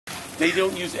they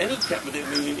don't use any chemical.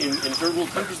 In third world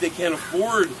countries, they can't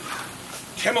afford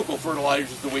chemical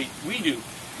fertilizers the way we do.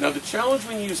 Now, the challenge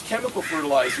when you use chemical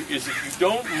fertilizer is if you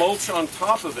don't mulch on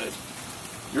top of it,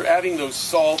 you're adding those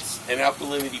salts and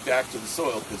alkalinity back to the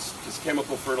soil because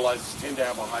chemical fertilizers tend to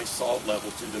have a high salt level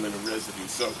to them in a residue.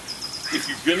 So if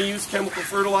you're going to use chemical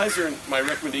fertilizer, and my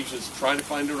recommendation is try to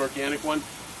find an organic one,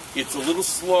 it's a little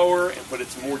slower, but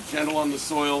it's more gentle on the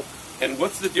soil. And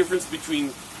what's the difference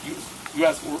between, you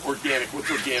ask organic,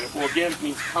 what's organic? Well, organic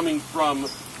means coming from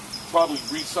probably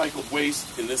recycled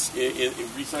waste, in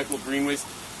recycled green waste.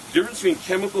 The difference between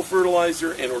chemical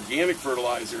fertilizer and organic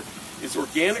fertilizer is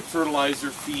organic fertilizer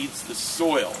feeds the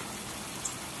soil.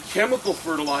 Chemical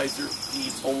fertilizer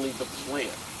feeds only the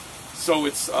plant. So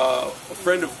it's a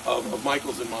friend of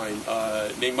Michael's and mine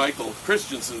named Michael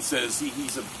Christensen says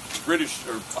he's a British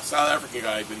or a South African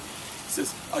guy, but he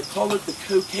says, I call it the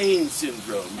cocaine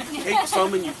syndrome. You take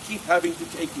some and you keep having to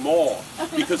take more.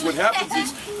 Because what happens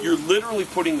is you're literally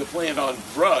putting the plant on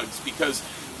drugs because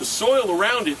the soil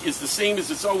around it is the same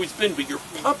as it's always been, but you're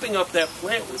pumping up that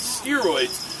plant with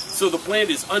steroids so the plant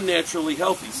is unnaturally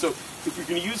healthy. So if you're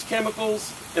going to use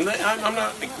chemicals, and I'm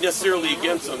not necessarily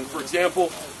against them. For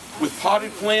example, with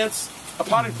potted plants, a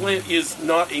potted plant is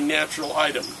not a natural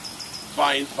item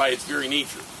by its very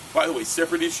nature. By the way,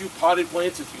 separate issue, potted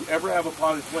plants, if you ever have a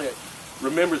potted plant,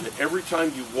 remember that every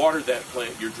time you water that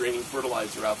plant, you're draining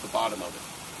fertilizer out the bottom of it.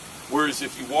 Whereas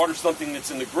if you water something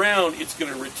that's in the ground, it's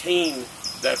going to retain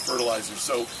that fertilizer.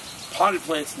 So potted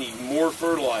plants need more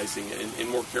fertilizing and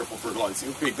more careful fertilizing.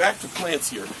 Okay, back to plants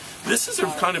here. This is a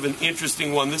kind of an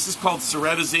interesting one. This is called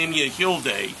Ceratozania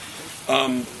hildae.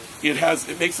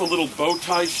 It makes a little bow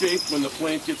tie shape when the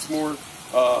plant gets more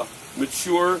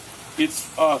mature. It's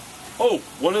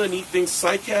one of the neat things,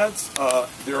 cycads,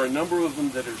 there are a number of them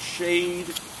that are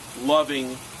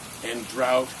shade-loving and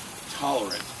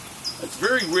drought-tolerant. It's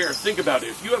very rare. Think about it.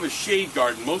 If you have a shade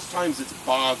garden, most times it's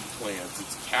bog plants.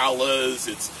 It's callas,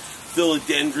 it's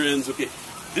philodendrons. Okay,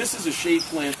 this is a shade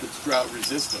plant that's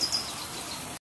drought-resistant.